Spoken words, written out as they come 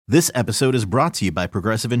This episode is brought to you by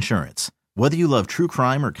Progressive Insurance. Whether you love true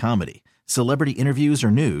crime or comedy, celebrity interviews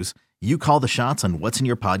or news, you call the shots on what's in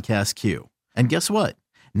your podcast queue. And guess what?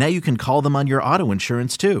 Now you can call them on your auto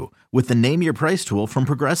insurance too with the Name Your Price tool from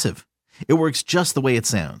Progressive. It works just the way it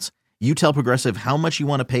sounds. You tell Progressive how much you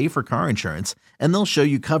want to pay for car insurance, and they'll show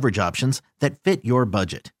you coverage options that fit your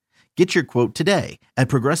budget. Get your quote today at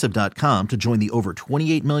Progressive.com to join the over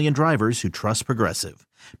 28 million drivers who trust Progressive.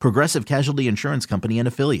 Progressive Casualty Insurance Company and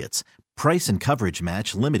Affiliates. Price and coverage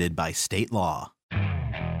match limited by state law.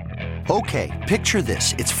 Okay, picture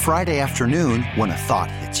this. It's Friday afternoon when a thought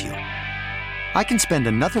hits you. I can spend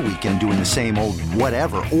another weekend doing the same old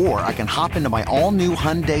whatever, or I can hop into my all-new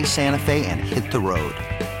Hyundai Santa Fe and hit the road.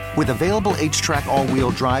 With available H-Track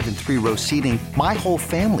all-wheel drive and 3-row seating, my whole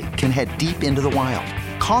family can head deep into the wild.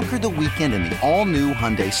 Conquer the weekend in the all-new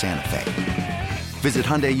Hyundai Santa Fe. Visit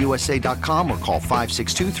HyundaiUSA.com or call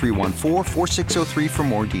 562-314-4603 for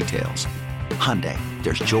more details. Hyundai,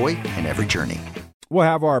 there's joy in every journey. We'll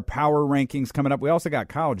have our power rankings coming up. We also got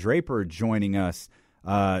Kyle Draper joining us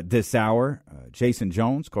this hour. Jason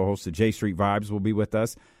Jones, co-host of J Street Vibes, will be with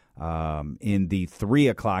us in the 3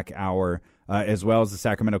 o'clock hour, as well as the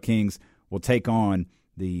Sacramento Kings will take on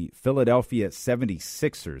the Philadelphia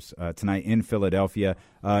 76ers tonight in Philadelphia.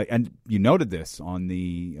 And you noted this on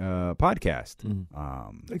the podcast.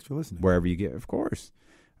 Thanks for listening. Wherever you get, of course,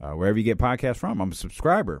 wherever you get podcasts from. I'm a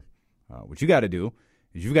subscriber. What you got to do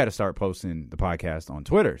is you've got to start posting the podcast on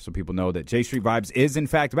Twitter so people know that J Street Vibes is, in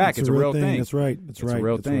fact, back. It's a real thing. That's right. It's a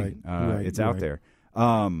real thing. It's out there.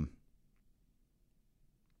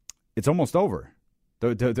 It's almost over.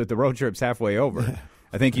 The road trip's halfway over.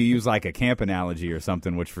 I think you use like a camp analogy or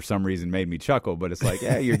something, which for some reason made me chuckle. But it's like,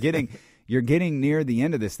 yeah, you're getting near the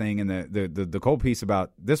end of this thing. And the cool piece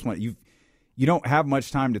about this one, you don't have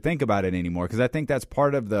much time to think about it anymore, because I think that's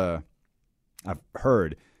part of the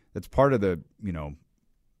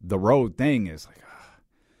the road thing is like,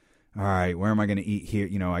 all right, where am I going to eat here?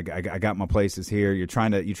 I got my places here. You're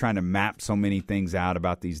trying to map so many things out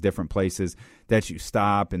about these different places that you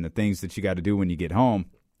stop and the things that you got to do when you get home.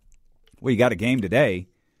 Well, you got a game today,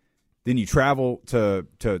 then you travel to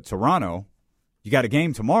Toronto. You got a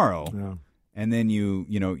game tomorrow, and then you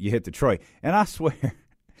hit Detroit. And I swear,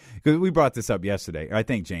 because we brought this up yesterday, or I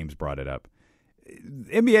think James brought it up.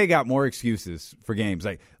 NBA got more excuses for games.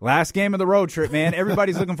 Like, last game of the road trip, man.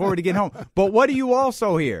 Everybody's looking forward to getting home. But what do you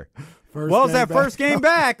also hear? First game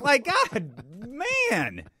back. Like, God,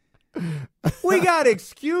 man. We got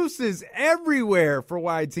excuses everywhere for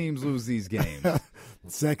why teams lose these games.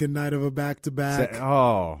 Second night of a back-to-back.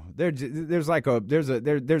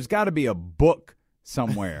 There's got to be a book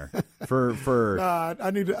somewhere for. I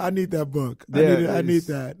need that book. I need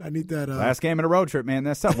that. Last game of the road trip, man.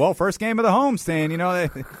 That's tough. Well, first game of the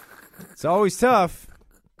homestand. It's always tough.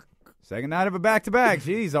 Second night of a back-to-back.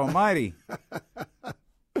 Jeez almighty.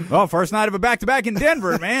 Well, first night of a back-to-back in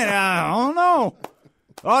Denver, man. I don't know.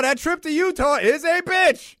 Oh, that trip to Utah is a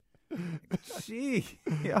bitch. Gee,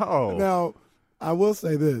 yo. Now, I will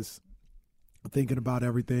say this. Thinking about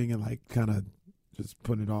everything and kind of just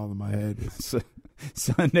putting it all in my head.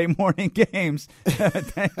 Sunday morning games.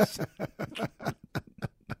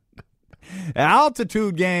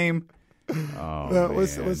 Altitude game.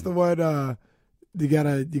 What's the one? You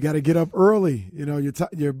gotta get up early. Your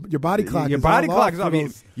body clock. Your body clock. I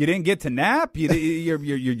mean, you didn't get to nap. Your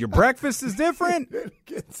breakfast is different.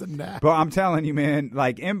 Get some nap. But I'm telling you, man,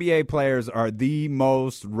 like, NBA players are the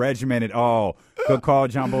most regimented. Oh, good call,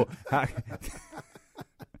 Jumbo.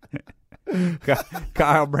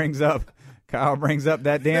 Kyle brings up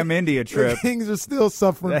that damn India trip. The Kings are still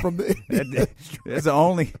suffering from the India trip. It's the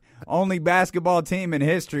only basketball team in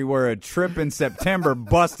history where a trip in September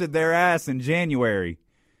busted their ass in January.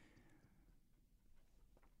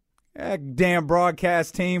 That damn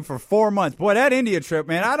broadcast team for 4 months. Boy, that India trip,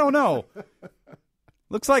 man, I don't know.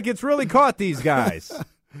 Looks like it's really caught these guys.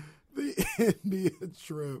 The India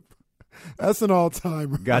trip. That's an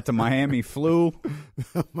all-timer. Got the Miami flu.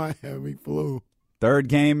 Miami flu. Third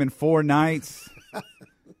game in 4 nights.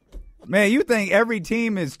 Man, you think every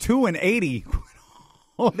team is 2-80?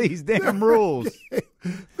 All these damn rules.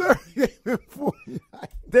 Third game in 4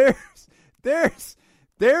 nights.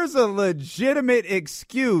 There's a legitimate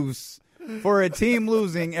excuse for a team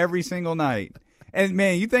losing every single night. And,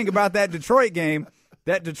 man, you think about that Detroit game.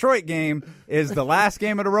 That Detroit game is the last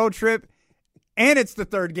game of the road trip, and it's the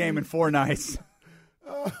third game in 4 nights.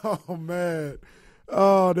 Oh, man.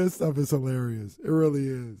 Oh, this stuff is hilarious. It really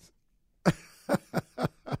is.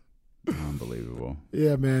 Unbelievable.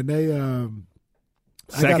 Yeah, man. They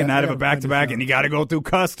second night of a back-to-back, and you got to go through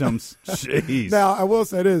customs. Jeez. Now, I will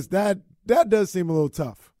say this. That does seem a little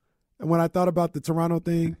tough. And when I thought about the Toronto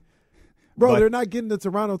thing, bro, they're not getting to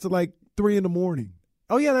Toronto till like 3 a.m.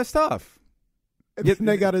 Oh yeah, that's tough.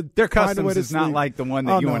 They got to their customs is not like the one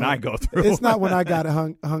that and I go through. It's not when I got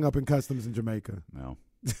hung up in customs in Jamaica. No,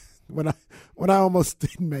 when I almost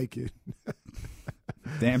didn't make it.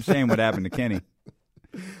 Damn shame what happened to Kenny.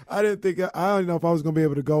 I don't know if I was going to be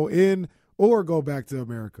able to go in or go back to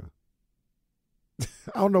America.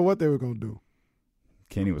 I don't know what they were going to do.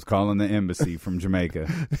 Kenny was calling the embassy from Jamaica.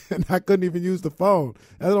 And I couldn't even use the phone.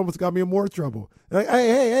 That almost got me in more trouble. Like,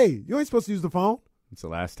 hey, you ain't supposed to use the phone. It's the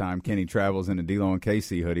last time Kenny travels in a D-Lo and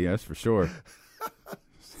KC hoodie, that's for sure.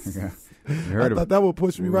 I thought that would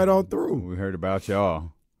push me right on through. We heard about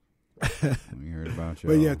y'all.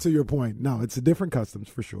 But yeah, to your point, no, it's a different customs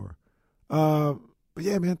for sure. But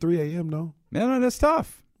yeah, man, 3 a.m. though. No, that's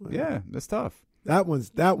tough. Yeah, that's tough. That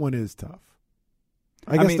one is tough.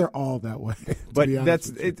 I guess they're all that way. But that's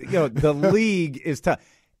it. The league is tough.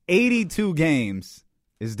 82 games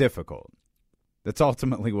is difficult. That's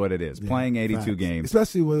ultimately what it is. Yeah, playing 82 games,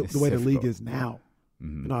 especially with the way the league is now.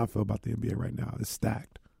 Mm-hmm. You know how I feel about the NBA right now. It's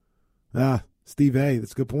stacked. Steve A.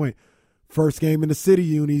 That's a good point. First game in the city,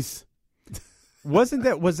 unis. Was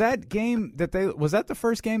that game that was that the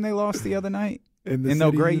first game they lost the other night in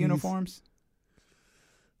those gray uniforms?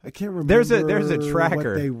 I can't remember. There's a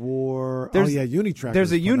tracker what they wore. Unitracker.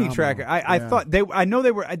 There's a Unitracker. I thought I know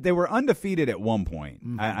they were undefeated at one point.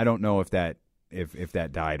 Mm-hmm. I don't know if that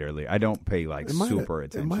died early. I don't pay super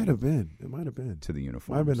attention. It might have been to the uniforms.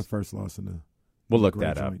 Might have been the first loss in the. We'll look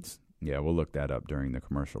that up. Yeah, we'll look that up during the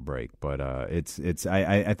commercial break. But I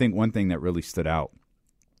think one thing that really stood out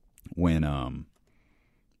when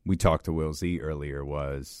we talked to Will Z earlier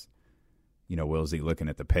was, Will Z looking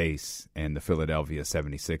at the pace, and the Philadelphia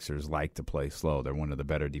 76ers like to play slow. They're one of the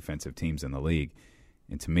better defensive teams in the league.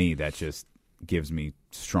 And to me, that just gives me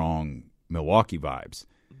strong Milwaukee vibes.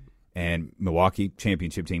 And Milwaukee,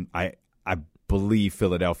 championship team. I believe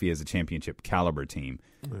Philadelphia is a championship caliber team,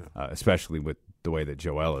 especially with the way that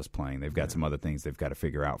Joel is playing. They've got some other things they've got to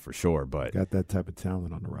figure out for sure. But got that type of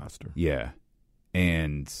talent on the roster. Yeah.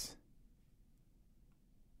 And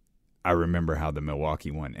I remember how the Milwaukee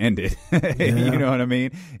one ended. You know what I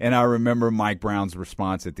mean? And I remember Mike Brown's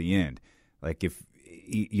response at the end. Like, if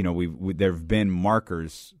there have been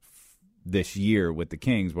markers this year with the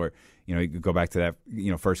Kings where you go back to that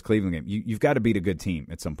first Cleveland game. You've got to beat a good team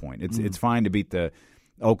at some point. It's fine to beat the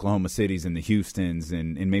Oklahoma Cities and the Houstons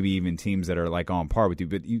and maybe even teams that are like on par with you.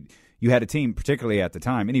 But you had a team, particularly at the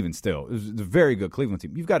time, and even still, it was a very good Cleveland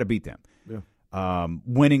team. You've got to beat them. Yeah.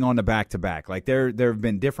 Winning on the back-to-back. Like, there have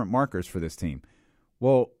been different markers for this team.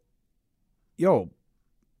 Well,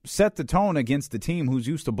 set the tone against the team who's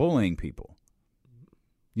used to bullying people.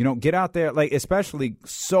 Get out there, like, especially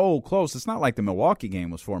so close. It's not like the Milwaukee game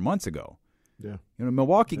was 4 months ago. Yeah. The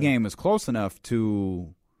Milwaukee game is close enough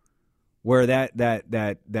to where that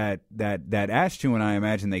ass chewing I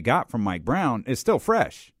imagine they got from Mike Brown is still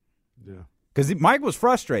fresh. Yeah. Because Mike was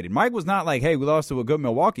frustrated. Mike was not like, hey, we lost to a good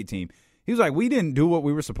Milwaukee team. He was like, we didn't do what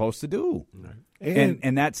we were supposed to do. Right.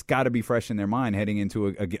 And that's got to be fresh in their mind heading into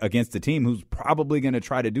against a team who's probably going to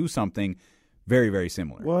try to do something very, very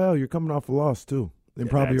similar. Well, you're coming off a loss, too. And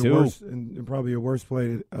probably your worst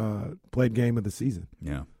played game of the season.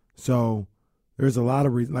 Yeah. So there's a lot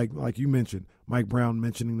of reasons, like you mentioned, Mike Brown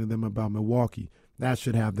mentioning to them about Milwaukee. That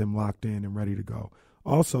should have them locked in and ready to go.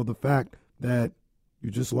 Also, the fact that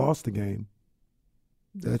you just lost the game,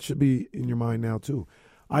 that should be in your mind now too.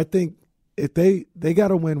 I think if they got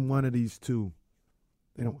to win one of these two,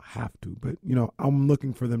 they don't have to, but I'm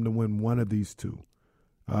looking for them to win one of these two.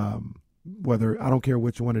 Whether I don't care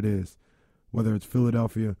which one it is. Whether it's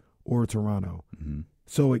Philadelphia or Toronto. Mm-hmm.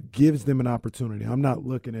 So it gives them an opportunity. I'm not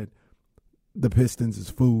looking at the Pistons as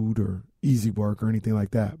food or easy work or anything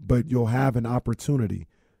like that, but you'll have an opportunity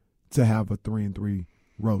to have a 3-3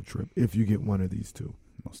 road trip if you get one of these two.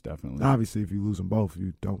 Most definitely. Obviously, if you lose them both,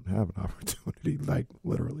 you don't have an opportunity, like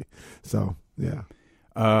literally. So, yeah.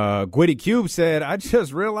 Gwitty Cube said, I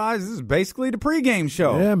just realized this is basically the pregame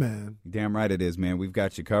show. Yeah, man. Damn right it is, man. We've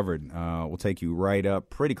got you covered. We'll take you right up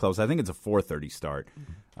pretty close. I think it's a 4:30 start,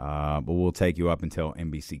 but we'll take you up until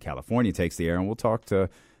NBC California takes the air, and we'll talk to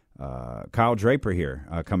Kyle Draper here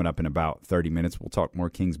coming up in about 30 minutes. We'll talk more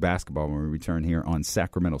Kings basketball when we return here on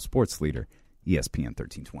Sacramento Sports Leader, ESPN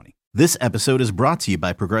 1320. This episode is brought to you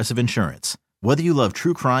by Progressive Insurance. Whether you love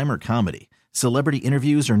true crime or comedy, celebrity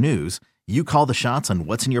interviews or news, you call the shots on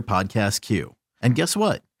what's in your podcast queue. And guess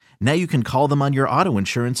what? Now you can call them on your auto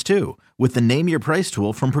insurance too with the Name Your Price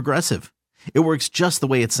tool from Progressive. It works just the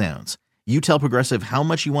way it sounds. You tell Progressive how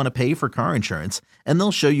much you want to pay for car insurance, and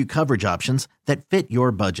they'll show you coverage options that fit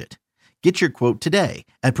your budget. Get your quote today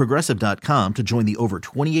at Progressive.com to join the over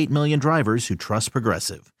 28 million drivers who trust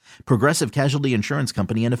Progressive. Progressive Casualty Insurance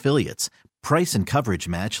Company and Affiliates. Price and coverage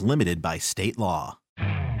match limited by state law.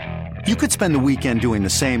 You could spend the weekend doing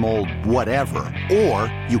the same old whatever,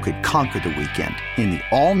 or you could conquer the weekend in the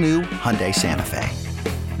all-new Hyundai Santa Fe.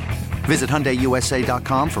 Visit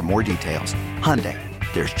HyundaiUSA.com for more details. Hyundai,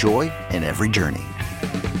 there's joy in every journey.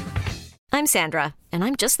 I'm Sandra, and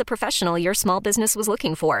I'm just the professional your small business was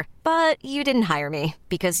looking for. But you didn't hire me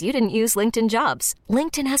because you didn't use LinkedIn Jobs.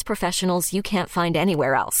 LinkedIn has professionals you can't find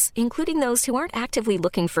anywhere else, including those who aren't actively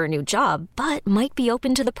looking for a new job, but might be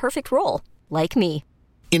open to the perfect role, like me.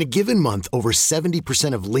 In a given month, over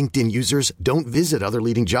 70% of LinkedIn users don't visit other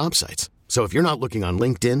leading job sites. So if you're not looking on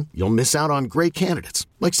LinkedIn, you'll miss out on great candidates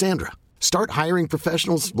like Sandra. Start hiring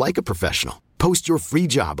professionals like a professional. Post your free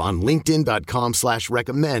job on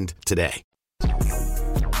linkedin.com/recommend today. D'Lo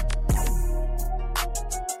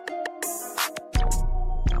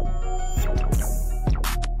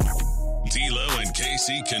and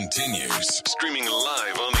KC continues. Streaming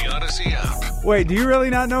live on the Odyssey app. Wait, do you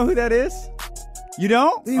really not know who that is? You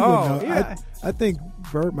don't? He would know. Yeah. I think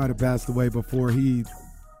Bert might have passed away before he.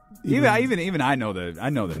 Even I know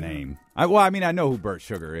the name. I know who Bert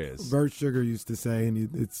Sugar is. Bert Sugar used to say,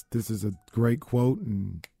 and this is a great quote,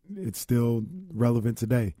 and it's still relevant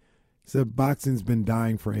today. He said, "Boxing's been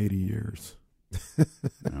dying for 80 years."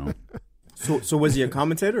 No. So was he a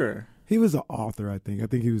commentator? Or? He was an author, I think. I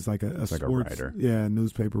think he was like a sports, writer. Yeah,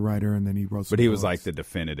 newspaper writer, and then he wrote some But he books. was like the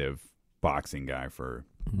definitive boxing guy for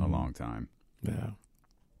a long time. Yeah.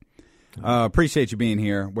 Appreciate you being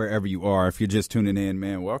here wherever you are. If you're just tuning in,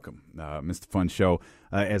 man, welcome. Mr. Fun Show,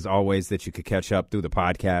 as always, that you could catch up through the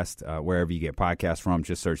podcast, wherever you get podcasts from.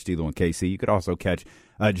 Just search D'Lo and KC. You could also catch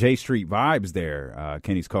J Street Vibes there.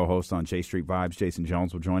 Kenny's co-host on J Street Vibes, Jason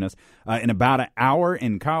Jones, will join us in about an hour.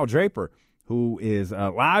 And Kyle Draper, who is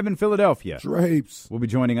live in Philadelphia, Drapes, will be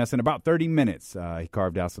joining us in about 30 minutes. He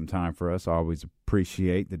carved out some time for us. I always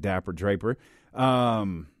appreciate the dapper Draper.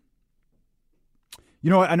 You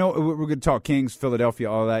know what? I know we're going to talk Kings, Philadelphia,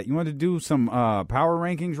 all that. You want to do some power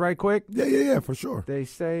rankings right quick? Yeah, for sure. They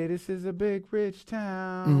say this is a big, rich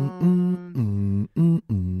town.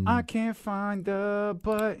 I can't find the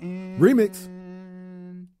button. Remix.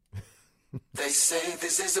 They say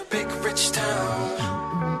this is a big, rich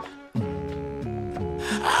town.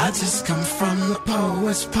 I just come from the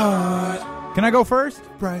poet's part. Can I go first?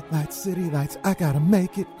 Bright lights, city lights, I gotta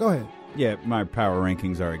make it. Go ahead. Yeah, my power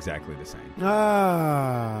rankings are exactly the same.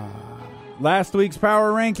 Last week's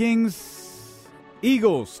power rankings,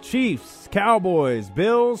 Eagles, Chiefs, Cowboys,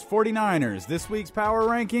 Bills, 49ers. This week's power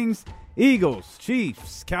rankings, Eagles,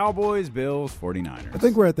 Chiefs, Cowboys, Bills, 49ers. I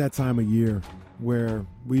think we're at that time of year where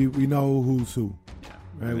we know who's who.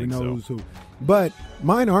 Right? We know who's who. But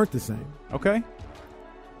mine aren't the same. Okay.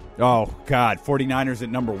 Oh, God, 49ers at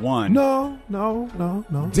number 1. No.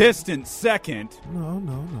 Distant second.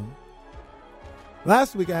 No.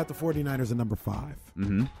 Last week I had the 49ers at number 5.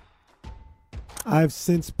 Mm-hmm. I've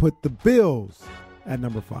since put the Bills at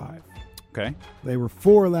number 5. Okay. They were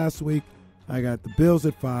 4 last week. I got the Bills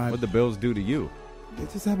at 5. What'd the Bills do to you? They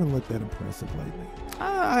just haven't looked that impressive lately.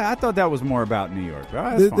 I thought that was more about New York.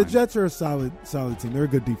 The Jets are a solid team. They're a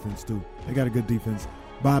good defense, too. They got a good defense.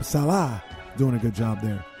 Bob Salah doing a good job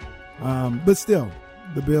there. But still,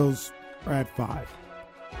 the Bills are at 5.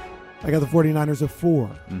 I got the 49ers at 4.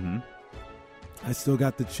 Mm-hmm. I still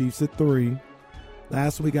got the Chiefs at 3.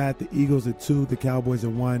 Last week I had the Eagles at 2, the Cowboys at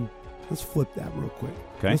 1. Let's flip that real quick.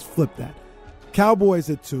 Okay. Let's flip that. Cowboys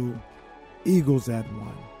at 2, Eagles at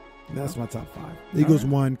 1. That's my top 5. Eagles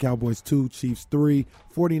 1, Cowboys 2, Chiefs 3,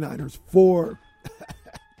 49ers 4,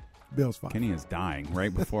 Bills 5. Kenny is dying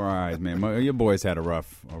right before our eyes, man. Your boys had a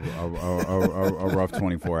rough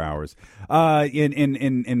 24 hours.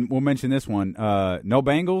 And we'll mention this one. No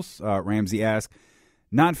Bengals. Ramsey asked,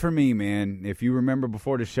 not for me, man. If you remember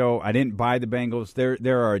before the show, I didn't buy the Bengals.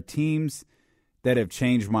 There are teams that have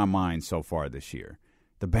changed my mind so far this year.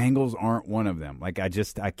 The Bengals aren't one of them. Like, I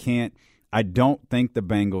don't think the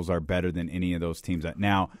Bengals are better than any of those teams.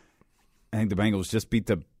 Now, I think the Bengals just beat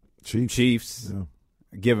the Chiefs. Yeah.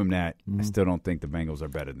 Give them that. Mm-hmm. I still don't think the Bengals are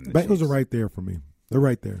better than the Bengals Chiefs. are right there for me. They're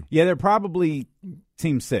right there. Yeah, they're probably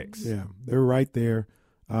team 6. Yeah, they're right there.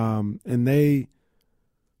 And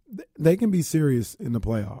they can be serious in the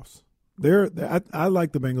playoffs. I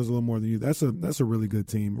like the Bengals a little more than you. That's a really good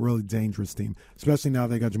team, really dangerous team, especially now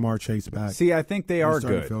they got Jamar Chase back. See, I think they are good.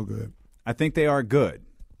 good. Feel good. I think they are good.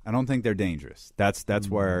 I don't think they're dangerous. That's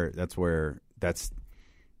where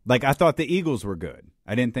like I thought the Eagles were good.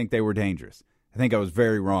 I didn't think they were dangerous. I think I was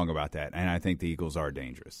very wrong about that, and I think the Eagles are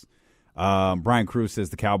dangerous. Brian Cruz says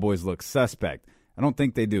the Cowboys look suspect. I don't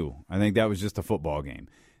think they do. I think that was just a football game.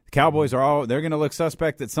 The Cowboys they're going to look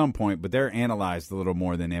suspect at some point, but they're analyzed a little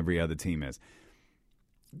more than every other team is.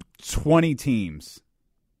 20 teams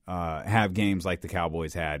have games like the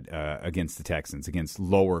Cowboys had against the Texans, against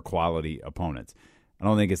lower quality opponents. I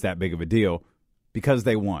don't think it's that big of a deal because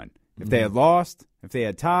they won. If they had lost, if they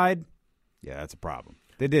had tied, yeah, that's a problem.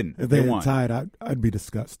 They didn't. If they won. had tied, I'd be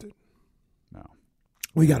disgusted. No.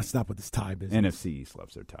 We got to stop with this tie business. NFC East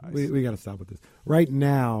loves their ties. We got to stop with this. Right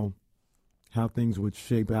now, how things would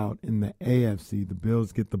shape out in the AFC, the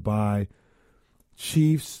Bills get the bye.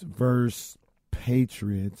 Chiefs versus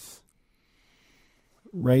Patriots.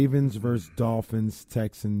 Ravens versus Dolphins,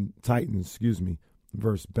 Titans,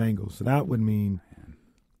 versus Bengals. So that would mean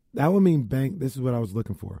this is what I was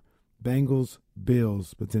looking for. Bengals,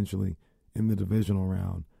 Bills potentially in the divisional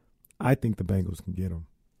round. I think the Bengals can get them.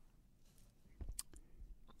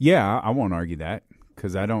 Yeah, I won't argue that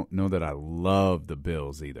because I don't know that I love the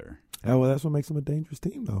Bills either. Oh, well, that's what makes them a dangerous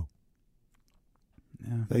team, though.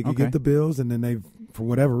 Yeah, they could get the Bills, and then they've, for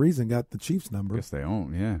whatever reason, got the Chiefs number. I guess they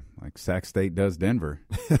own, yeah, like Sac State does Denver.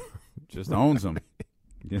 Just owns them.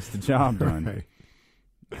 Gets the job done. Right.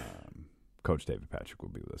 Coach David Patrick will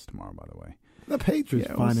be with us tomorrow, by the way. The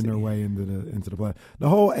Patriots finding their way into the playoffs. The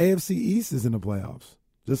whole AFC East is in the playoffs,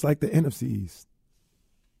 just like the NFC East.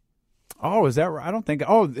 Oh, is that right? I don't think.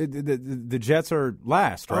 Oh, the Jets are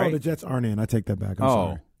last, right? Oh, the Jets aren't in. I take that back.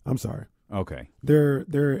 I'm sorry. Okay.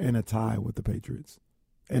 They're in a tie with the Patriots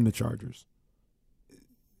and the Chargers.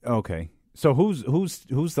 Okay. So who's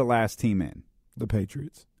the last team in? The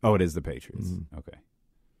Patriots. Oh, it is the Patriots. Mm-hmm. Okay.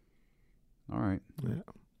 All right. Yeah.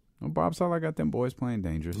 Well, Bob saw I got them boys playing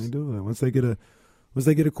dangerous. They do that. Once they get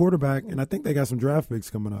a quarterback, and I think they got some draft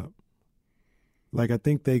picks coming up. Like I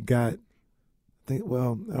don't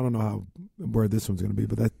know where this one's going to be,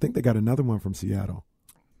 but I think they got another one from Seattle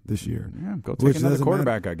this year. Yeah, go take another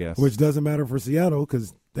quarterback, I guess. Which doesn't matter for Seattle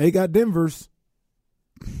because they got Denver's.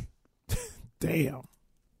 Damn.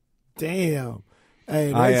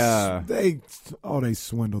 Hey, they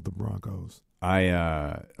swindled the Broncos.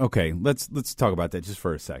 Okay, let's talk about that just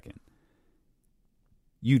for a second.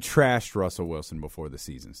 You trashed Russell Wilson before the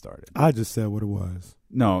season started. I just said what it was.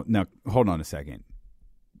 No, hold on a second.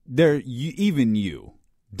 Even you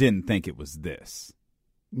didn't think it was this.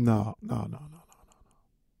 No. No,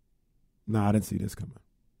 I didn't see this coming.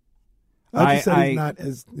 I just said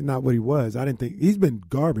he's not what he was. I didn't think he's been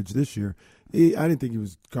garbage this year. I didn't think he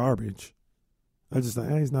was garbage. I just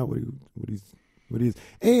thought he's not what he is.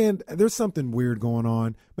 And there's something weird going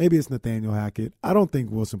on. Maybe it's Nathaniel Hackett. I don't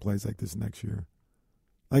think Wilson plays like this next year.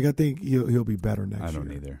 Like I think he'll be better next year. I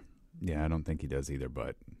don't either. Yeah, I don't think he does either.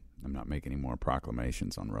 But I'm not making any more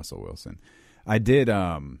proclamations on Russell Wilson. I did.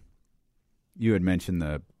 You had mentioned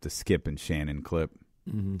the Skip and Shannon clip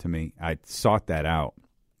to me. I sought that out,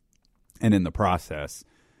 and in the process,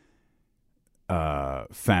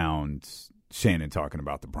 found Shannon talking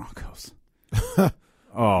about the Broncos.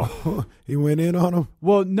 Oh, he went in on him?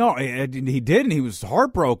 Well, no, he didn't. He was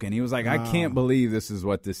heartbroken. He was like, I can't believe this is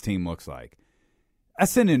what this team looks like.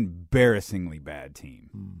 That's an embarrassingly bad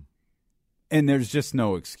team. And there's just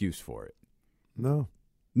no excuse for it. No.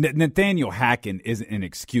 Nathaniel Hackett isn't an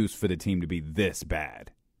excuse for the team to be this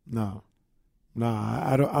bad. No,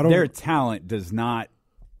 I don't. Their talent does not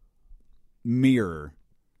mirror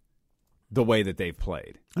the way that they've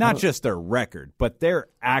played. Not just their record, but their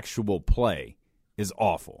actual play is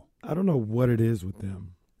awful. I don't know what it is with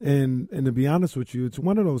them. And to be honest with you, it's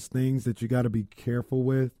one of those things that you got to be careful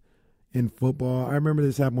with in football. I remember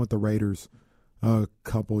this happened with the Raiders a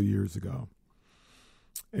couple years ago.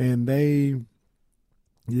 And the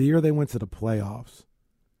year they went to the playoffs,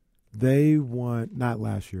 they won, not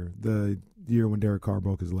last year, the year when Derek Carr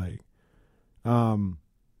broke his leg.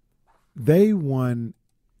 They won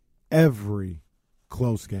every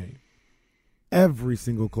close game. Every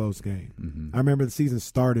single close game. Mm-hmm. I remember the season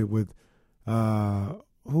started with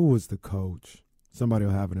who was the coach? Somebody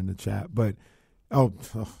will have it in the chat. But,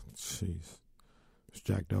 jeez. It's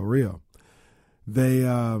Jack Del Rio. They,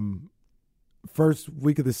 first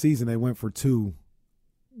week of the season, they went for 2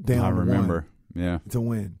 down. I remember. Yeah. To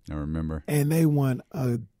win. I remember. And they won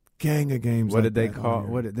a gang of games. What did they call?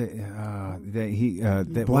 What did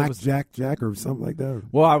they? Black Jack or something like that.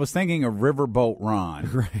 Well, I was thinking of Riverboat Ron.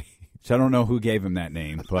 Right. So I don't know who gave him that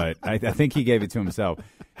name, but I think he gave it to himself.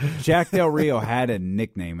 Jack Del Rio had a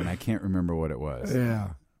nickname, and I can't remember what it was.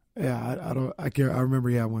 Yeah. I can't. I remember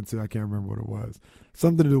he had one too. I can't remember what it was.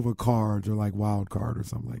 Something to do with cards or like wild card or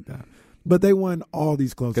something like that. But they won all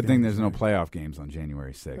these close games. Good thing there's no playoff games on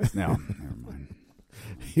January 6th. No, never mind.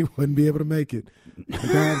 He wouldn't be able to make it.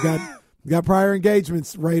 The Got prior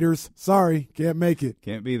engagements, Raiders. Sorry, can't make it.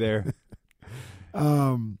 Can't be there.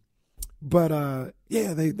 But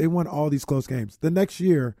they won all these close games. The next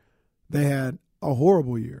year, they had a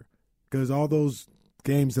horrible year because all those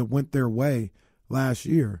games that went their way last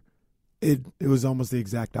year, it was almost the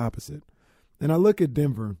exact opposite. And I look at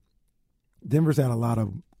Denver. Denver's had a lot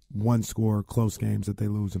of one-score close games that they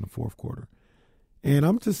lose in the fourth quarter. And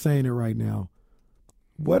I'm just saying it right now.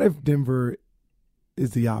 What if Denver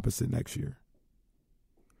is the opposite next year?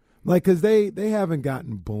 Like, because they haven't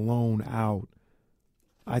gotten blown out,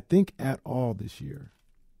 I think, at all this year.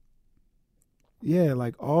 Yeah,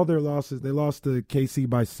 like all their losses, they lost to KC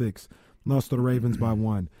by 6, lost to the Ravens by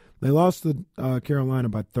 1. They lost to Carolina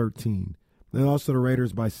by 13. They lost to the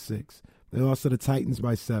Raiders by 6. They lost to the Titans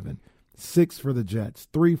by 7. 6 for the Jets,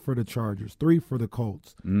 3 for the Chargers, 3 for the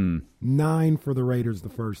Colts, 9 for the Raiders the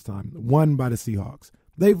first time, 1 by the Seahawks.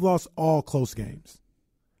 They've lost all close games.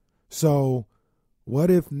 So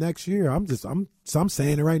what if next year, I'm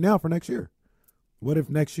saying it right now for next year. What if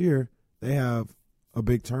next year they have a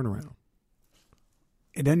big turnaround?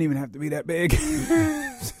 It doesn't even have to be that big.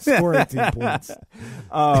 Score 18 points.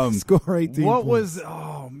 Score 18 what points.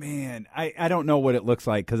 Oh, man. I don't know what it looks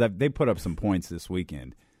like because they put up some points this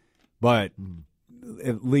weekend. But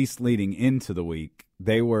at least leading into the week,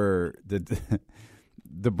 they were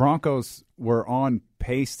the Broncos were on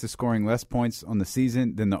pace to scoring less points on the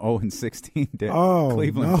season than the 0-16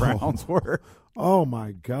 Cleveland Browns were. Oh,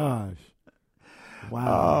 my gosh.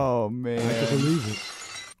 Wow. Oh, man. I can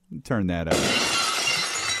believe it. Turn that up.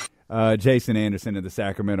 Jason Anderson of the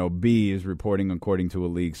Sacramento Bee is reporting, according to a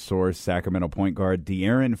league source, Sacramento point guard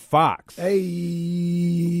De'Aaron Fox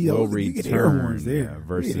will return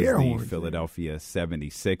versus the Philadelphia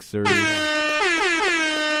 76ers.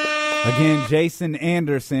 Again, Jason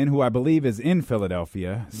Anderson, who I believe is in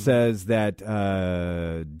Philadelphia, says that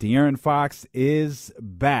De'Aaron Fox is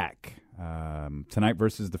back tonight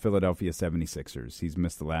versus the Philadelphia 76ers. He's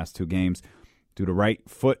missed the last 2 games due to right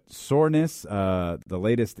foot soreness. The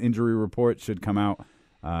latest injury report should come out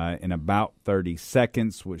in about 30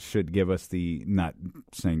 seconds, which should give us not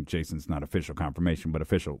saying Jason's not official confirmation, but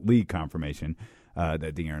official league confirmation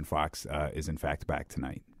that De'Aaron Fox is in fact back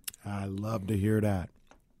tonight. I love to hear that.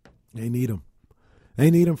 They need him. They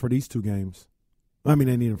need him for these 2 games. I mean,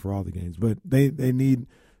 they need him for all the games, but they need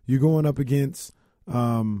 – you're going up against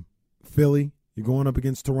Philly. You're going up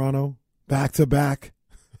against Toronto, back-to-back.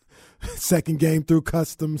 Second game through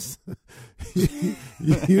customs.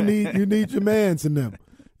 you need your mans in them.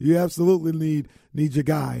 You absolutely need your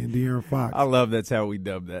guy in De'Aaron Fox. I love that's how we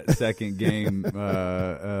dub that second game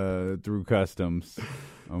through customs.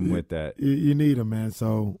 I'm with that. You need him, man.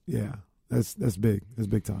 So yeah, that's big. That's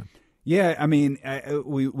big time. Yeah, I mean,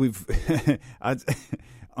 we've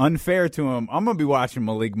unfair to him. I'm gonna be watching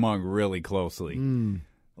Malik Monk really closely.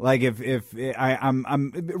 Like if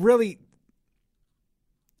I'm really.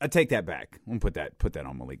 I take that back. I'm gonna put that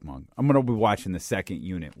on Malik Monk. I'm gonna be watching the second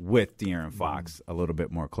unit with De'Aaron Fox a little bit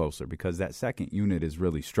more closer because that second unit has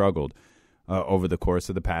really struggled over the course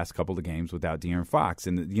of the past couple of games without De'Aaron Fox.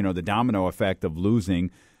 And the domino effect of losing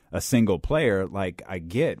a single player, like I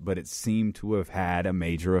get, but it seemed to have had a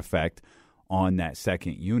major effect on that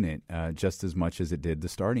second unit just as much as it did the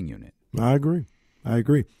starting unit. I agree.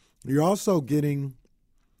 You're also getting.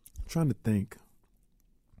 I'm trying to think.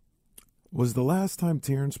 Was the last time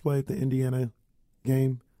Terrence played the Indiana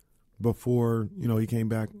game before, he came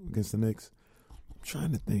back against the Knicks? I'm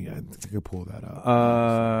trying to think. I could pull that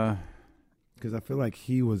up. Because I feel like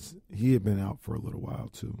he had been out for a little while,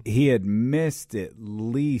 too. He had missed at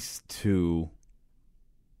least 2.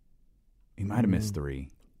 He might have missed 3.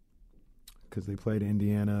 Because they played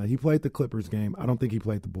Indiana. He played the Clippers game. I don't think he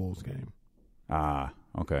played the Bulls game. Ah,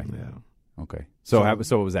 okay. Yeah. Okay. So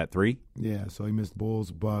was that 3? Yeah, so he missed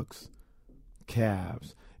Bulls, Bucks,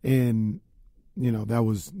 Cavs, and that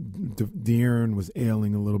was De'Aaron was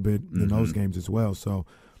ailing a little bit in those games as well. So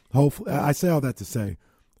hopefully, I say all that to say,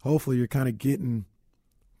 hopefully you're kind of getting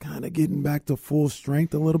back to full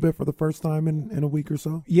strength a little bit for the first time in a week or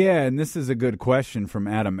so. Yeah, and this is a good question from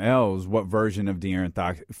Adam Ells. What version of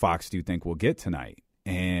De'Aaron Fox do you think we'll get tonight?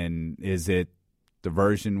 And is it the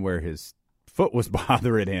version where his foot was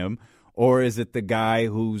bothering him, or is it the guy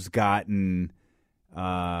who's gotten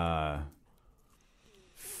 4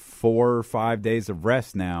 or 5 days of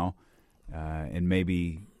rest now, and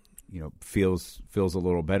maybe feels a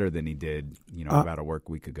little better than he did about a work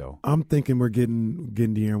week ago? I'm thinking we're getting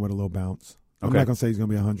De'Aaron with a little bounce. I'm not gonna say he's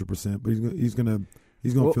gonna be 100%, but he's gonna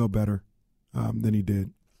feel better than he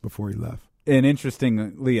did before he left. And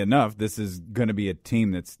interestingly enough, this is going to be a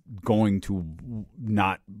team that's going to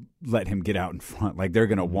not let him get out in front. Like, they're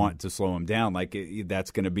going to want to slow him down. Like, that's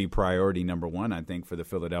going to be priority number one, I think, for the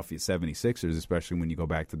Philadelphia 76ers, especially when you go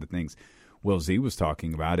back to the things Will Z was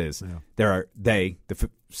talking about is the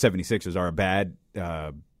 76ers are a bad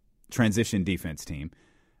transition defense team,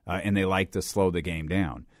 and they like to slow the game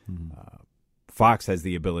down. Fox has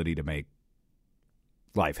the ability to make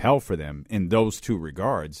life hell for them in those two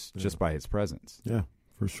regards just by his presence. Yeah,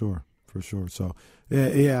 for sure. So,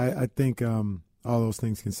 I think all those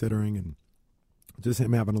things considering and just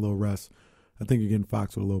him having a little rest, I think you're getting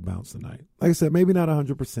Fox with a little bounce tonight. Like I said, maybe not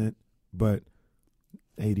 100%, but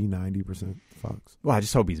 80, 90% Fox. Well, I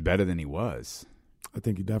just hope he's better than he was. I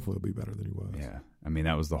think he definitely will be better than he was. Yeah. I mean,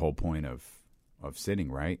 that was the whole point of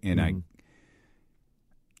sitting, right? And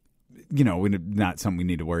not something we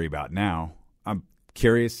need to worry about now. I'm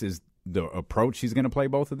curious, is the approach he's going to play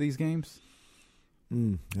both of these games?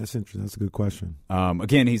 That's interesting. That's a good question.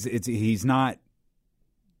 Again, he's not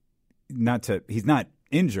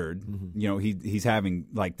injured. He's having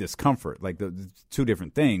like discomfort, like the two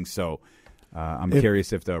different things. So I'm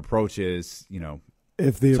curious if the approach is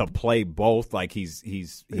to play both, like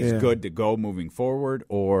he's good to go moving forward,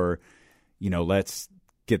 or let's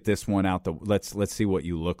get this one out. Let's see what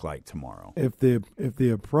you look like tomorrow. If the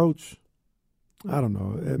approach, I don't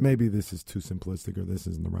know, maybe this is too simplistic or this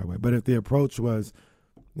isn't the right way, but if the approach was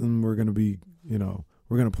we're going to be,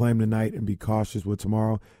 we're going to play him tonight and be cautious with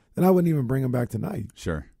tomorrow, then I wouldn't even bring him back tonight.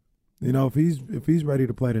 Sure. If he's ready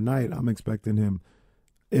to play tonight, I'm expecting him,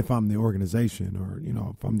 if I'm the organization or,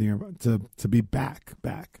 if I'm to be back,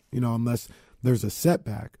 unless there's a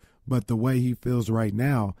setback. But the way he feels right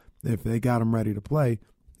now, if they got him ready to play,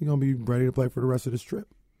 he's going to be ready to play for the rest of this trip.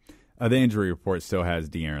 The injury report still has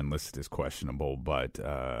De'Aaron listed as questionable, but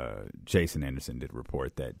Jason Anderson did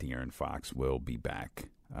report that De'Aaron Fox will be back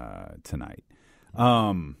tonight.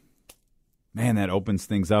 Man, that opens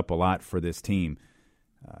things up a lot for this team.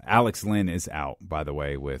 Alex Len is out, by the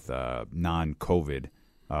way, with non-COVID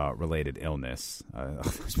related illness.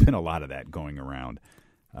 There's been a lot of that going around.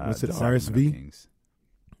 What's it, RSV?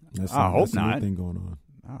 I hope not. Thing going on.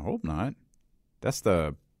 I hope not. That's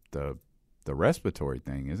the respiratory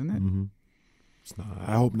thing, isn't it? Mm-hmm. It's not.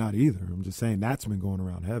 I hope not either. I'm just saying that's been going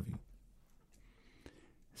around heavy.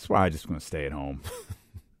 That's why I'm just going to stay at home.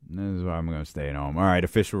 This is why I'm going to stay at home. All right,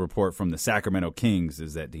 official report from the Sacramento Kings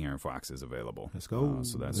is that De'Aaron Fox is available. Let's go.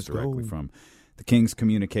 So that's directly from the Kings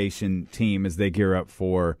communication team as they gear up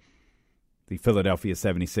for the Philadelphia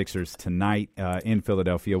 76ers tonight in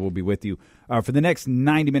Philadelphia. We'll be with you for the next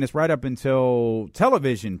 90 minutes, right up until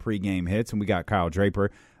television pregame hits. And we got Kyle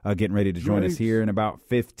Draper getting ready to join us here in about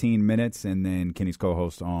 15 minutes. And then Kenny's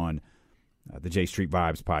co-host on the J Street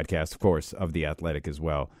Vibes podcast, of course, of The Athletic as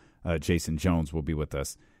well. Jason Jones will be with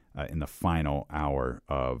us in the final hour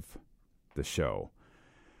of the show.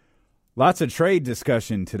 Lots of trade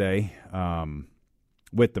discussion today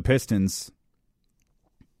with the Pistons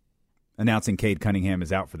announcing Cade Cunningham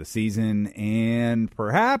is out for the season, and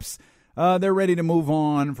perhaps they're ready to move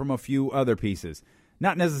on from a few other pieces.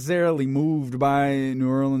 Not necessarily moved by New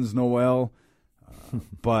Orleans Noel,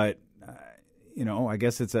 but, I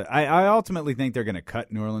guess it's I ultimately think they're going to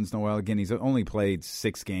cut New Orleans Noel. Again, he's only played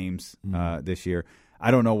 6 games this year. I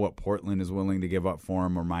don't know what Portland is willing to give up for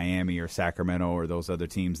him, or Miami or Sacramento or those other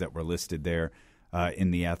teams that were listed there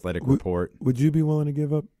in the Athletic report. Would you be willing to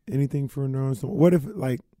give up anything for New Orleans Noel? What if,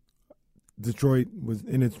 Detroit was,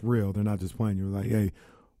 and it's real, they're not just playing, you're like, hey,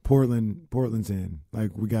 Portland's in.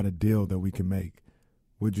 We got a deal that we can make.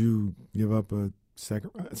 Would you give up a second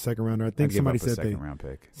rounder? I think somebody said second round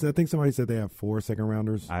pick. So I think somebody said they have 4 second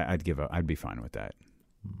rounders. I'd give up. I'd be fine with that.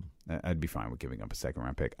 I'd be fine with giving up a second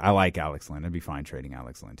round pick. I like Alex Len. I'd be fine trading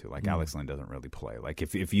Alex Len too. Alex Len doesn't really play.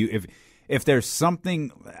 If there's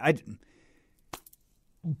something,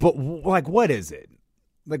 what is it?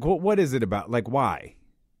 What is it about? Why?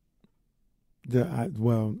 A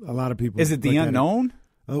lot of people. Is it the unknown?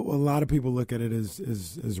 A lot of people look at it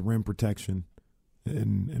as rim protection,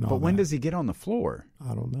 and all. But when does he get on the floor?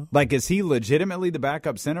 I don't know. Is he legitimately the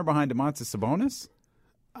backup center behind Domantas Sabonis?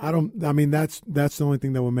 That's the only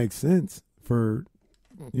thing that would make sense for,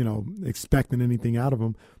 expecting anything out of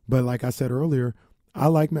him. But like I said earlier, I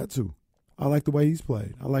like Metu. I like the way he's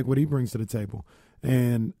played. I like what he brings to the table.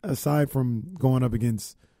 And aside from going up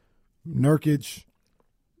against Nurkic,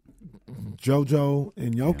 JoJo,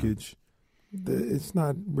 and Jokic, it's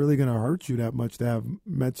not really going to hurt you that much to have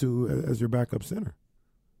Metu as your backup center.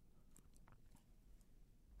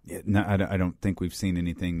 Yeah, no, I don't think we've seen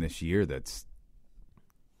anything this year that's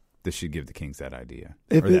this should give the Kings that idea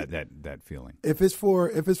that feeling. If it's for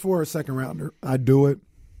a second rounder, I'd do it,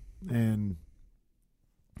 and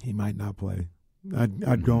he might not play.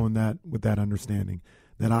 I'd go in that with that understanding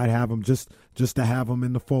that I'd have him just to have him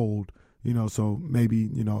in the fold. So maybe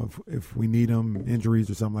if we need him, injuries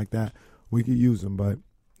or something like that, we could use him, but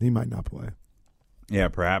he might not play. Yeah,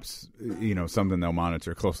 perhaps something they'll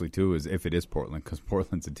monitor closely too is if it is Portland, because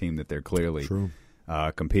Portland's a team that they're clearly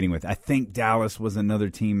competing with. I think Dallas was another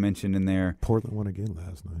team mentioned in there. Portland won again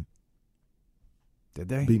last night. Did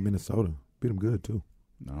they? Beat Minnesota. Beat them good too.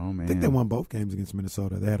 No, man. I think they won both games against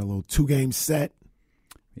Minnesota. They had a little 2-game set.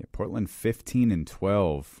 Yeah, Portland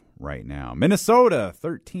 15-12 right now. Minnesota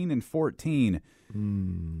 13-14.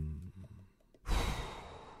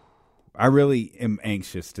 I really am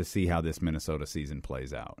anxious to see how this Minnesota season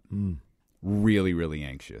plays out. Really, really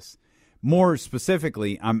anxious. More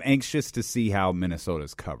specifically, I'm anxious to see how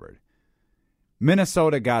Minnesota's covered.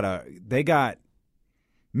 Minnesota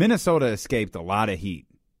escaped a lot of heat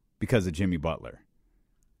because of Jimmy Butler.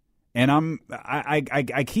 And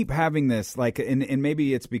I keep having this and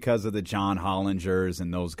maybe it's because of the John Hollingers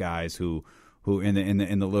and those guys who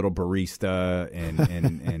in the little barista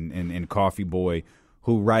and coffee boy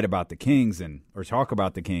who write about the Kings or talk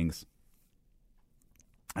about the Kings.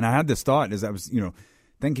 And I had this thought as I was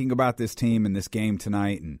thinking about this team and this game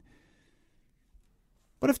tonight, and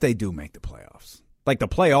what if they do make the playoffs? Like the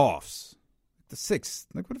playoffs. The sixth,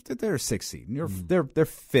 what if they're a sixth seed? They're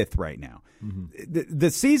fifth right now. The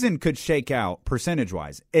season could shake out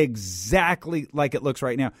percentage-wise exactly like it looks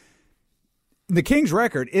right now. The Kings'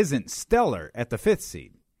 record isn't stellar at the fifth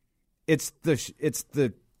seed. It's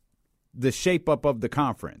the shape up of the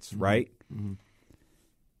conference, right?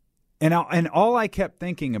 And all I kept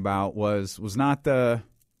thinking about was not the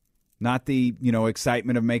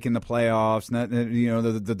excitement of making the playoffs, not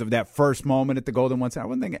that first moment at the Golden One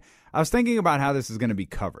Center. I was thinking about how this is going to be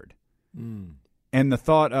covered, and the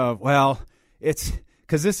thought of it's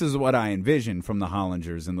because this is what I envisioned from the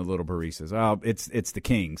Hollingers and the little baristas. Oh, it's the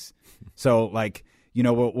Kings, so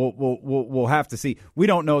we'll have to see. We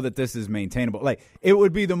don't know that this is maintainable. It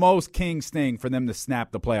would be the most Kings thing for them to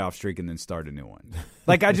snap the playoff streak and then start a new one.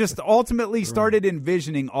 I just ultimately started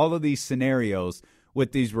envisioning all of these scenarios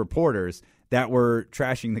with these reporters that were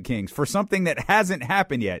trashing the Kings for something that hasn't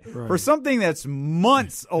happened yet, for something that's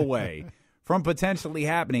months away from potentially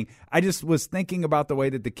happening. I just was thinking about the way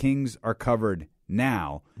that the Kings are covered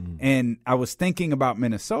now, and I was thinking about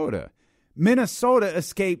Minnesota. Minnesota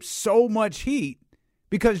escaped so much heat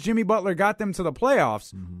because Jimmy Butler got them to the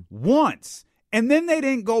playoffs once, and then they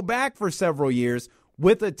didn't go back for several years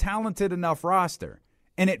with a talented enough roster,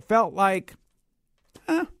 and it felt like,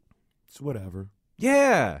 it's whatever.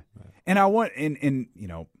 Yeah. And I want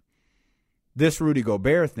this Rudy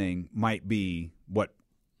Gobert thing might be what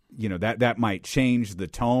that might change the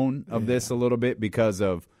tone of this a little bit because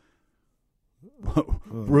of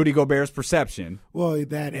Rudy Gobert's perception. Well,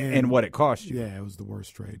 that and what it cost you. Yeah, it was the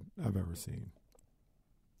worst trade I've ever seen.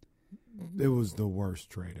 It was the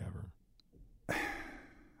worst trade ever.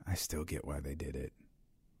 I still get why they did it.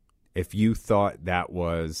 If you thought that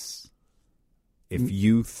was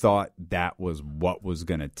what was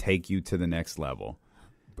going to take you to the next level.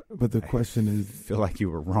 But the question is, I feel like you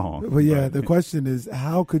were wrong. But yeah, the question is,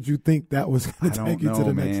 how could you think that was going to take you to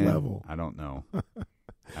the next level? I don't know.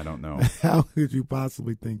 How could you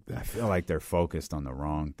possibly think that? I feel like they're focused on the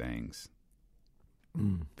wrong things. I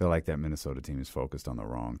feel like that Minnesota team is focused on the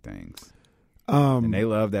wrong things. And they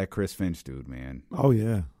love that Chris Finch dude, man. Oh,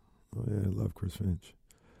 yeah. I love Chris Finch.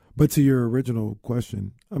 But to your original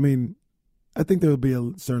question, I mean, I think there will be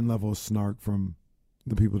a certain level of snark from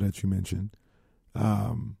the people that you mentioned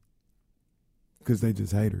because they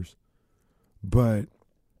just haters. But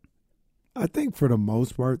I think for the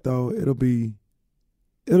most part, though, it'll be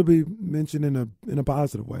mentioned in a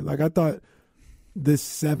positive way. Like I thought this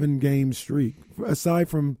 7-game streak, aside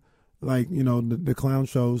from the clown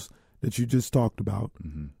shows that you just talked about,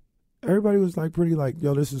 everybody was pretty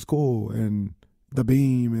yo, this is cool, and the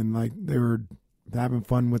beam, and they were having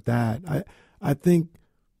fun with that. I think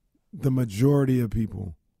the majority of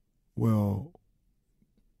people will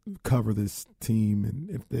cover this team, and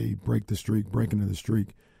if they break into the streak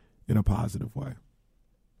in a positive way.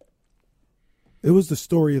 It was the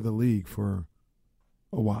story of the league for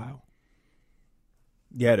a while.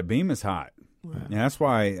 Yeah, the beam is hot. Yeah. And that's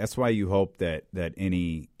why you hope that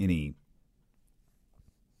any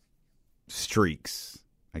streaks,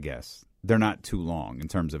 I guess, they're not too long in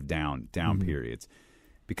terms of down periods.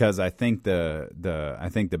 Because I think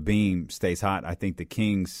the beam stays hot. I think the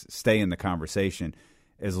Kings stay in the conversation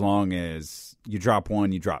as long as you drop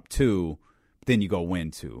one, you drop two, then you go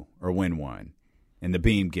win 2 or win 1, and the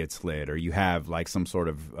beam gets lit, or you have like some sort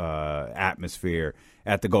of atmosphere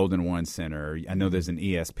at the Golden One Center. I know there's an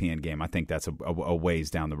ESPN game. I think that's a ways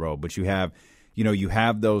down the road, but you have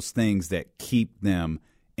those things that keep them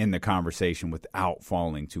in the conversation without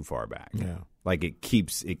falling too far back. Yeah. Like it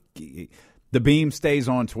keeps it. The beam stays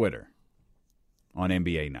on Twitter on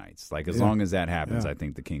NBA nights. Like as long as that happens, I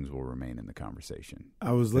think the Kings will remain in the conversation.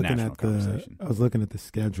 I was looking at the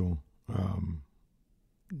schedule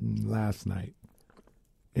last night,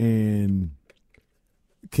 and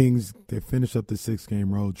Kings, they finish up the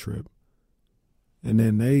 6-game road trip, and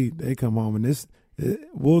then they come home, and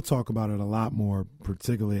we'll talk about it a lot more,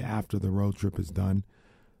 particularly after the road trip is done.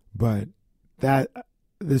 But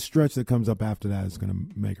the stretch that comes up after that is going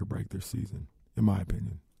to make or break their season, in my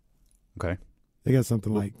opinion. Okay. They got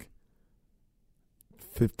something like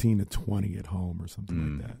 15 to 20 at home or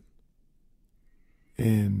something like that.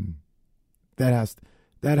 And that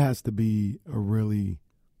has to be a really,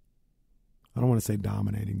 I don't want to say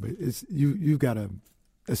dominating, but you've got to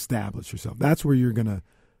establish yourself. That's where you're going to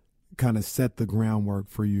kind of set the groundwork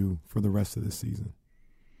for you for the rest of the season.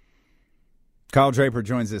 Kyle Draper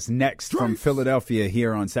joins us next from Philadelphia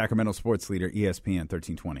here on Sacramento Sports Leader ESPN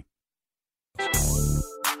 1320.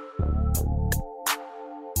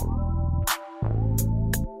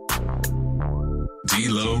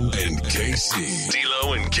 D'Lo and KC.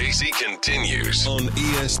 D'Lo and KC continues on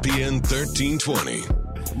ESPN 1320.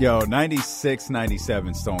 Yo, 96,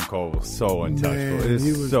 97 Stone Cold was so untouchable. Man,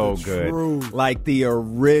 It's so good. Truth. Like the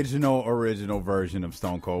original version of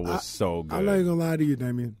Stone Cold was so good. I'm not even going to lie to you,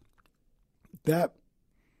 Damien. That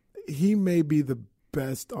he may be the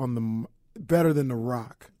best better than The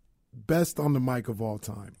Rock, best on the mic of all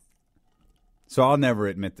time. So I'll never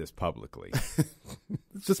admit this publicly.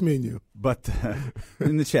 It's just me and you. But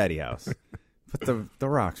in the chatty house. But the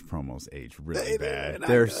Rock's promos age really bad.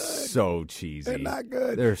 They're so cheesy. They're not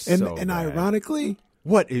good. They're so and bad. Ironically,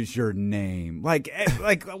 what is your name? Like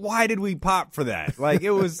why did we pop for that? Like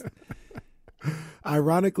it was.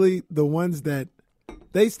 Ironically, the ones that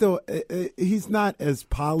they still he's not as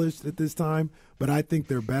polished at this time, but I think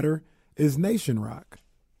they're better. Is Nation Rock.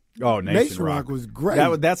 Oh, Nation Rock was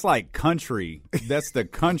great. That's like country. That's the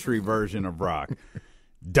country version of rock.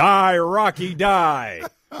 Die, Rocky, die.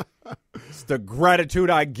 It's the gratitude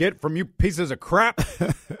I get from you pieces of crap.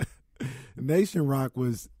 Nation Rock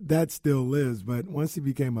that still lives, but once he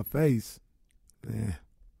became a face,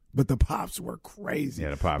 but the pops were crazy.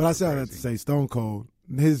 Yeah, the pops. But I still have to say, Stone Cold,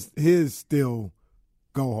 his still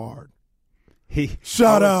go hard.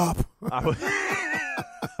 Shut up.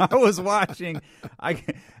 I was watching.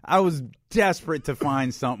 I was desperate to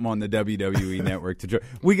find something on the WWE network to.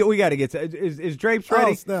 We got to get to. Is Drapes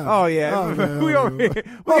ready? Oh yeah. Oh, man, we over here.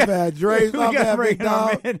 My bad, Drapes. My bad, big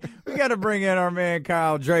dog. We got to bring in our man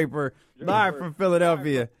Kyle Draper live from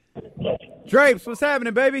Philadelphia. Drapes, what's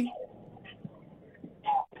happening, baby?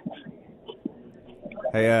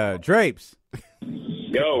 Hey, Drapes.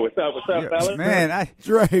 Yo, what's up, fellas? Man,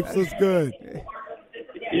 Drapes, what's good?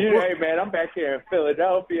 Yeah, hey, man, I'm back here in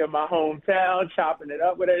Philadelphia, my hometown, chopping it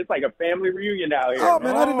up with it. It's like a family reunion out here. Oh,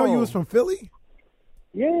 man, I didn't know you was from Philly.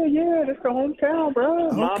 Yeah, that's the hometown, bro.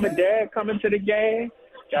 Okay. Mom and dad coming to the game.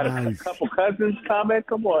 Got a couple cousins coming.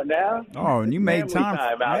 Come on now. Oh, and you made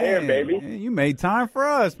time out here, baby. You made time for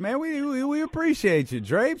us, man. We appreciate you,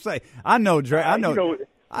 Drapes. I know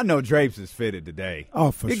Drapes is fitted today.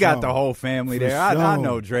 Oh, for sure. You got the whole family there. I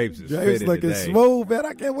know Drapes is fitted today. Drapes looking smooth, man.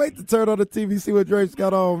 I can't wait to turn on the TV, see what Drapes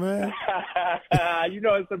got on, man. You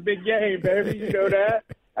know it's a big game, baby. You know that.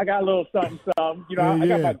 I got a little something. You know, I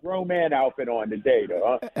got my grown man outfit on today,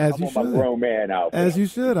 though. As I'm you on should. my grown man outfit. As you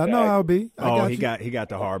should. I know how it be. He got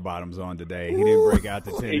the hard bottoms on today. He didn't break out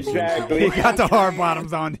the tennis shoes. Exactly. He got the hard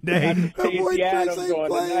bottoms on today. T.C. Adams on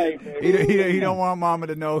tonight, baby. He don't want Mama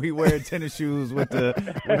to know he wearing tennis shoes with the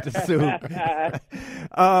suit.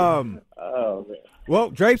 Oh man. Well,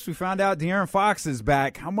 Drapes, we found out De'Aaron Fox is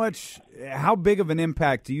back. How big of an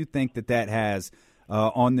impact do you think that has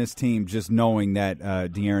on this team, just knowing that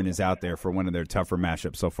De'Aaron is out there for one of their tougher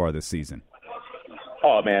matchups so far this season?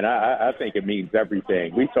 Oh, man, I think it means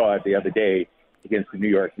everything. We saw it the other day against the New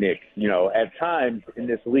York Knicks. You know, at times in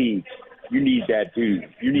this league, you need that dude.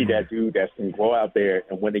 You need that dude that's going to go out there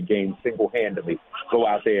and win the game single-handedly, go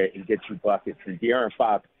out there and get you buckets. And De'Aaron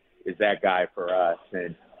Fox is that guy for us.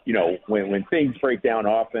 And, you know, when things break down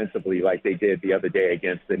offensively like they did the other day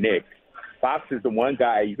against the Knicks, Fox is the one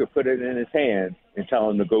guy you could put it in his hands and tell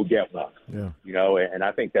him to go get one. Yeah. You know, and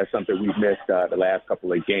I think that's something we've missed the last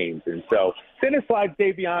couple of games. And so then it slides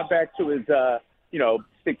Davion back to his,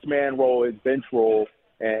 6-man role, his bench role.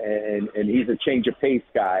 and he's a change of pace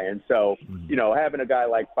guy. And so, having a guy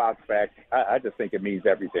like Fox back, I just think it means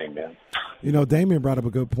everything, man. Damian brought up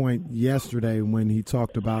a good point yesterday when he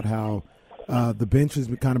talked about how the bench has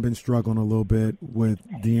kind of been struggling a little bit with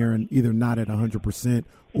De'Aaron either not at 100%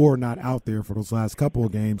 or not out there for those last couple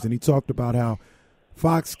of games. And he talked about how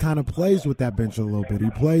Fox kind of plays with that bench a little bit. He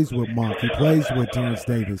plays with Monk. He plays with Terrence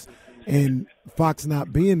Davis. And Fox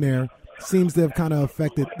not being there seems to have kind of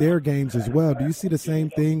affected their games as well. Do you see the same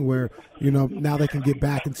thing where, now they can get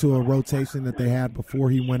back into a rotation that they had before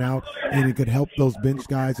he went out, and it could help those bench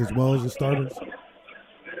guys as well as the starters?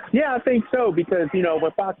 Yeah, I think so, because,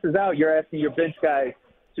 when Fox is out, you're asking your bench guys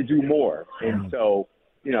to do more. And so,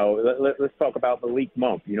 let's talk about Malik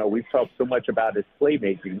Monk. We've talked so much about his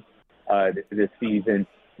playmaking this season.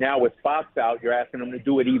 Now with Fox out, you're asking him to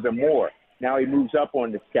do it even more. Now he moves up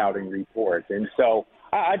on the scouting report. And so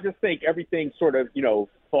I just think everything sort of,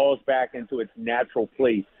 falls back into its natural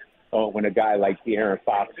place when a guy like De'Aaron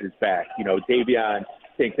Fox is back. Davion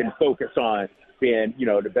can focus on being,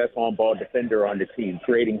 the best on-ball defender on the team,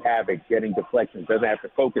 creating havoc, getting deflections, doesn't have to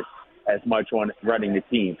focus as much on running the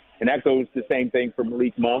team. And that goes the same thing for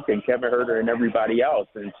Malik Monk and Kevin Huerter and everybody else.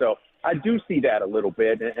 And so I do see that a little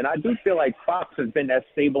bit. And I do feel like Fox has been that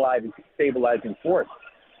stabilizing force,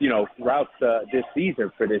 throughout this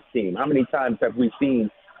season for this team. How many times have we seen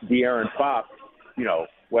De'Aaron Fox,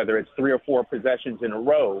 whether it's 3 or 4 possessions in a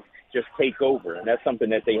row, just take over? And that's something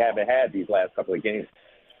that they haven't had these last couple of games.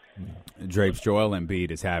 Drapes, Joel Embiid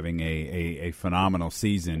is having a phenomenal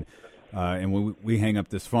season. And when we hang up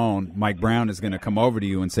this phone, Mike Brown is going to come over to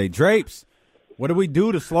you and say, Drapes, what do we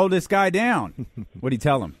do to slow this guy down? What do you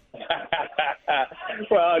tell him?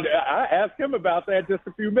 Well, I asked him about that just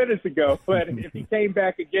a few minutes ago. But if he came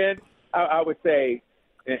back again, I would say,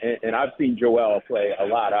 and I've seen Joel play a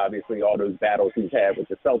lot, obviously, all those battles he's had with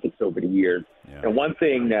the Celtics over the years. Yeah. And one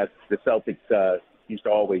thing that the Celtics used to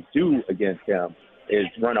always do against him is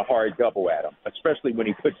run a hard double at him, especially when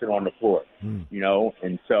he puts it on the floor,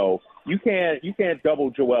 And so you can't double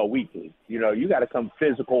Joel weakly. You got to come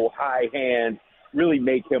physical, high hand, really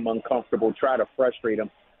make him uncomfortable, try to frustrate him.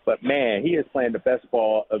 But, man, he is playing the best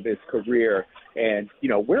ball of his career. And,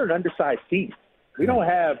 we're an undersized team. We don't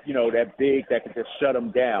have, that big that can just shut him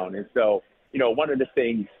down. And so, one of the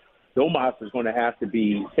things Domas is going to have to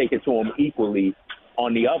be take it to him equally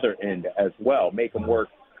on the other end as well, make him work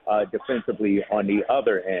defensively on the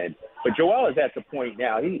other end. But Joel is at the point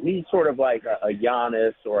now. He's sort of like a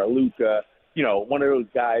Giannis or a Luka, one of those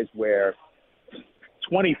guys where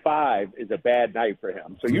 25 is a bad night for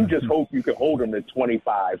him. So you just hope you can hold him to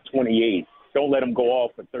 25, 28. Don't let him go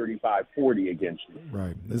off for 35, 40 against you.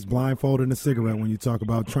 Right. It's blindfolding a cigarette when you talk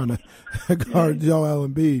about trying to guard Joel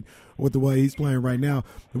Embiid with the way he's playing right now.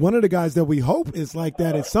 One of the guys that we hope is like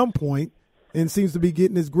that at some point and seems to be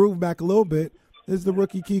getting his groove back a little bit is the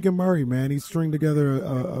rookie Keegan Murray, man. He's stringed together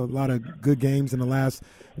a lot of good games in the last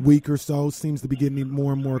week or so, seems to be getting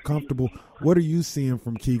more and more comfortable. What are you seeing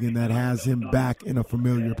from Keegan that has him back in a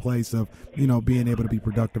familiar place of, being able to be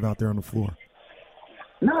productive out there on the floor?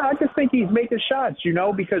 No, I just think he's making shots,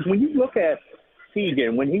 because when you look at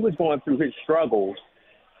Keegan, when he was going through his struggles,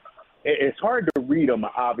 it's hard to read him,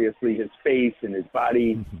 obviously, his face and his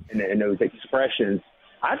body and those expressions.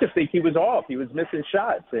 I just think he was off. He was missing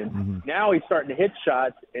shots. And now he's starting to hit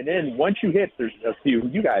shots. And then once you hit, there's a few,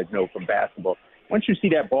 you guys know from basketball, once you see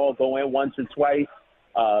that ball go in once or twice,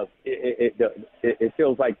 it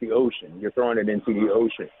feels like the ocean. You're throwing it into the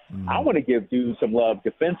ocean. I want to give dude some love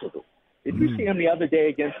defensively. Did you see him the other day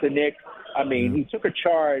against the Knicks? I mean, he took a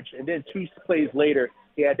charge, and then 2 plays later,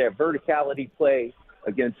 he had that verticality play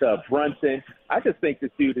against Brunson. I just think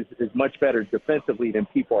this dude is much better defensively than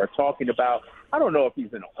people are talking about. I don't know if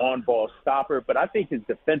he's an on-ball stopper, but I think his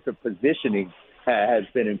defensive positioning has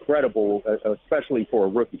been incredible, especially for a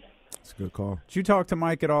rookie. That's a good call. Did you talk to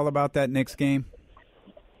Mike at all about that Knicks game?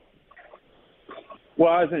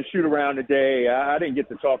 Well, I was in shoot-around today. I didn't get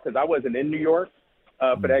to talk because I wasn't in New York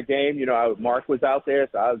for that game. Mark was out there,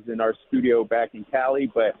 so I was in our studio back in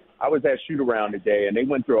Cali. But I was at shoot-around today, and they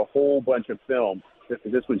went through a whole bunch of film.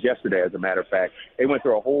 This was yesterday, as a matter of fact. They went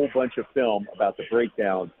through a whole bunch of film about the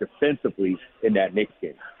breakdowns defensively in that Knicks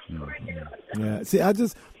game. Yeah, see,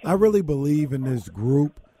 I really believe in this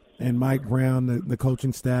group and Mike Brown, the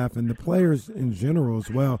coaching staff, and the players in general as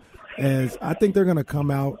well, as I think they're going to come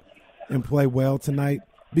out and play well tonight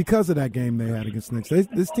because of that game they had against Knicks.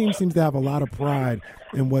 This team seems to have a lot of pride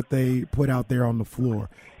in what they put out there on the floor,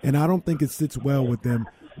 and I don't think it sits well with them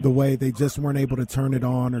the way they just weren't able to turn it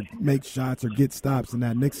on or make shots or get stops in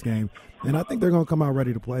that Knicks game. And I think they're going to come out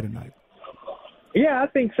ready to play tonight. Yeah, I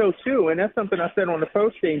think so too. And that's something I said on the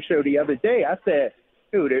post-game show the other day. I said,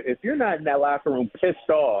 dude, if you're not in that locker room pissed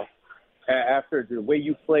off after the way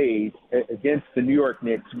you played against the New York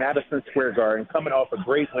Knicks, Madison Square Garden, coming off a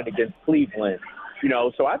great win against Cleveland,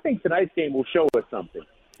 so I think tonight's game will show us something.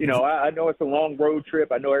 I know it's a long road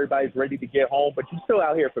trip. I know everybody's ready to get home, but you're still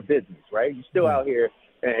out here for business, right? You're still out here,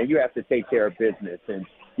 and you have to take care of business. And,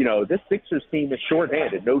 this Sixers team is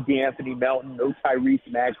shorthanded. No DeAnthony Melton, no Tyrese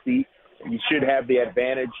Maxey. You should have the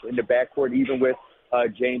advantage in the backcourt, even with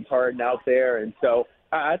James Harden out there. And so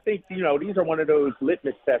I think, these are one of those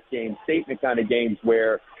litmus test games, statement kind of games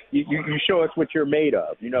where you show us what you're made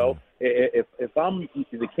of. If I'm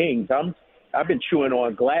the Kings, I've been chewing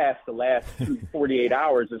on glass the last 48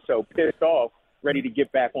 hours or so, pissed off, ready to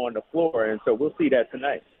get back on the floor. And so we'll see that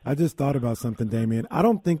tonight. I just thought about something, Damian. I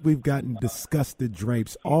don't think we've gotten disgusted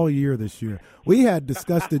drapes all year this year. We had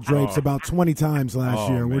disgusted drapes about 20 times last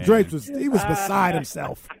year, where Drapes was beside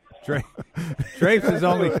himself. Drapes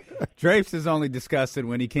is only disgusted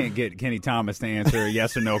when he can't get Kenny Thomas to answer a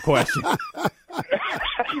yes or no question.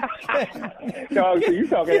 So you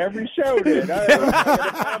talking every show then?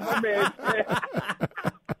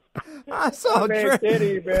 I saw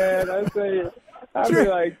Kenny, man. I'd be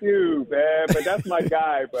like, dude, man, but that's my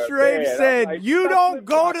guy. But Drake said, like, you don't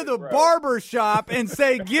go to the barber shop and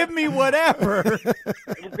say, give me whatever.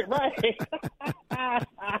 Right.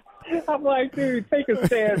 I'm like, dude, take a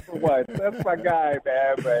stand for once. That's my guy,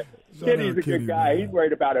 man. But Kenny's a good guy. Man. He's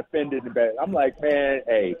worried about offending the best. I'm like, man,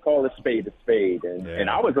 hey, call a spade a spade. And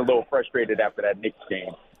I was a little frustrated after that Knicks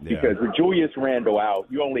game because with Julius Randle out,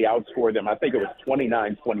 you only outscored them. I think it was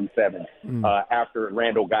 29-27 after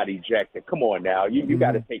Randle got ejected. Come on now. You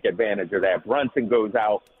got to take advantage of that. Brunson goes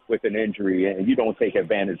out with an injury, and you don't take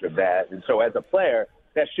advantage of that. And so as a player,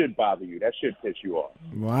 that should bother you. That should piss you off.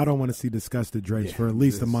 Well, I don't want to see disgusted Drapes for at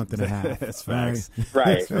least a month and a half. That's facts.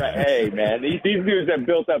 Right. Hey, man, these dudes have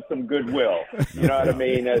built up some goodwill. You know what I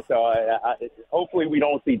mean? So hopefully we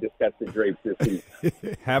don't see disgusted Drapes this week.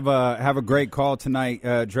 Have a great call tonight,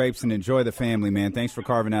 Drapes, and enjoy the family, man. Thanks for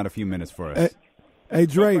carving out a few minutes for us. Hey,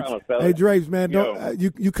 Drapes, man,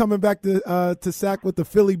 you coming back to Sac with the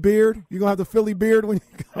Philly beard? You gonna have the Philly beard when you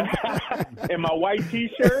come back? And my white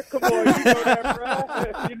T-shirt? Come on, you know that, bro.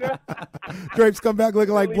 Drapes come back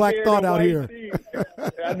looking like Black Thought out here.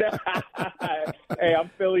 Hey, I'm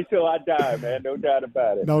Philly till I die, man. No doubt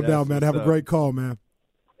about it. No doubt, man. Have a great call, man.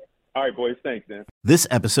 All right, boys. Thanks, man. This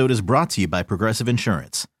episode is brought to you by Progressive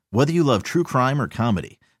Insurance. Whether you love true crime or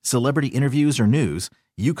comedy, celebrity interviews or news,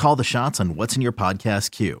 you call the shots on what's in your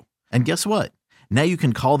podcast queue. And guess what? Now you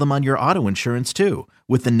can call them on your auto insurance too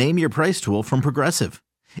with the Name Your Price tool from Progressive.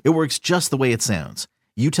 It works just the way it sounds.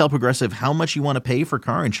 You tell Progressive how much you want to pay for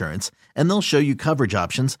car insurance, and they'll show you coverage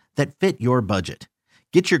options that fit your budget.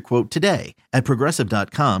 Get your quote today at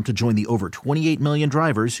Progressive.com to join the over 28 million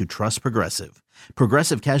drivers who trust Progressive.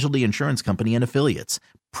 Progressive Casualty Insurance Company and Affiliates.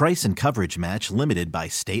 Price and coverage match limited by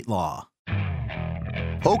state law.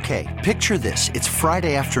 Okay, picture this. It's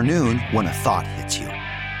Friday afternoon when a thought hits you.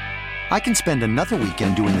 I can spend another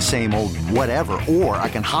weekend doing the same old whatever, or I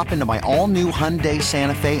can hop into my all-new Hyundai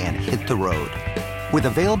Santa Fe and hit the road. With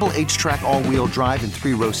available H-Track all-wheel drive and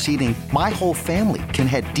 3-row seating, my whole family can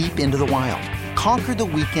head deep into the wild. Conquer the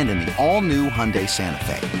weekend in the all-new Hyundai Santa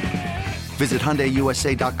Fe. Visit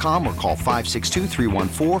HyundaiUSA.com or call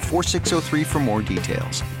 562-314-4603 for more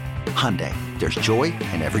details. Hyundai, there's joy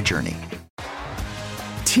in every journey.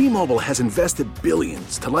 T-Mobile has invested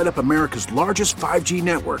billions to light up America's largest 5G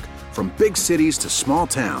network, from big cities to small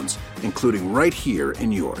towns, including right here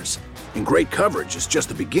in yours. And great coverage is just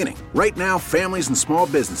the beginning. Right now, families and small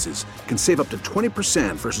businesses can save up to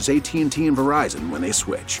 20% versus AT&T and Verizon when they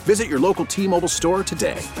switch. Visit your local T-Mobile store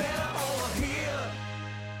today.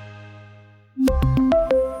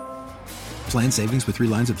 Plan savings with 3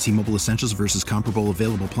 lines of T-Mobile Essentials versus comparable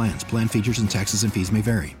available plans. Plan features and taxes and fees may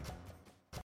vary.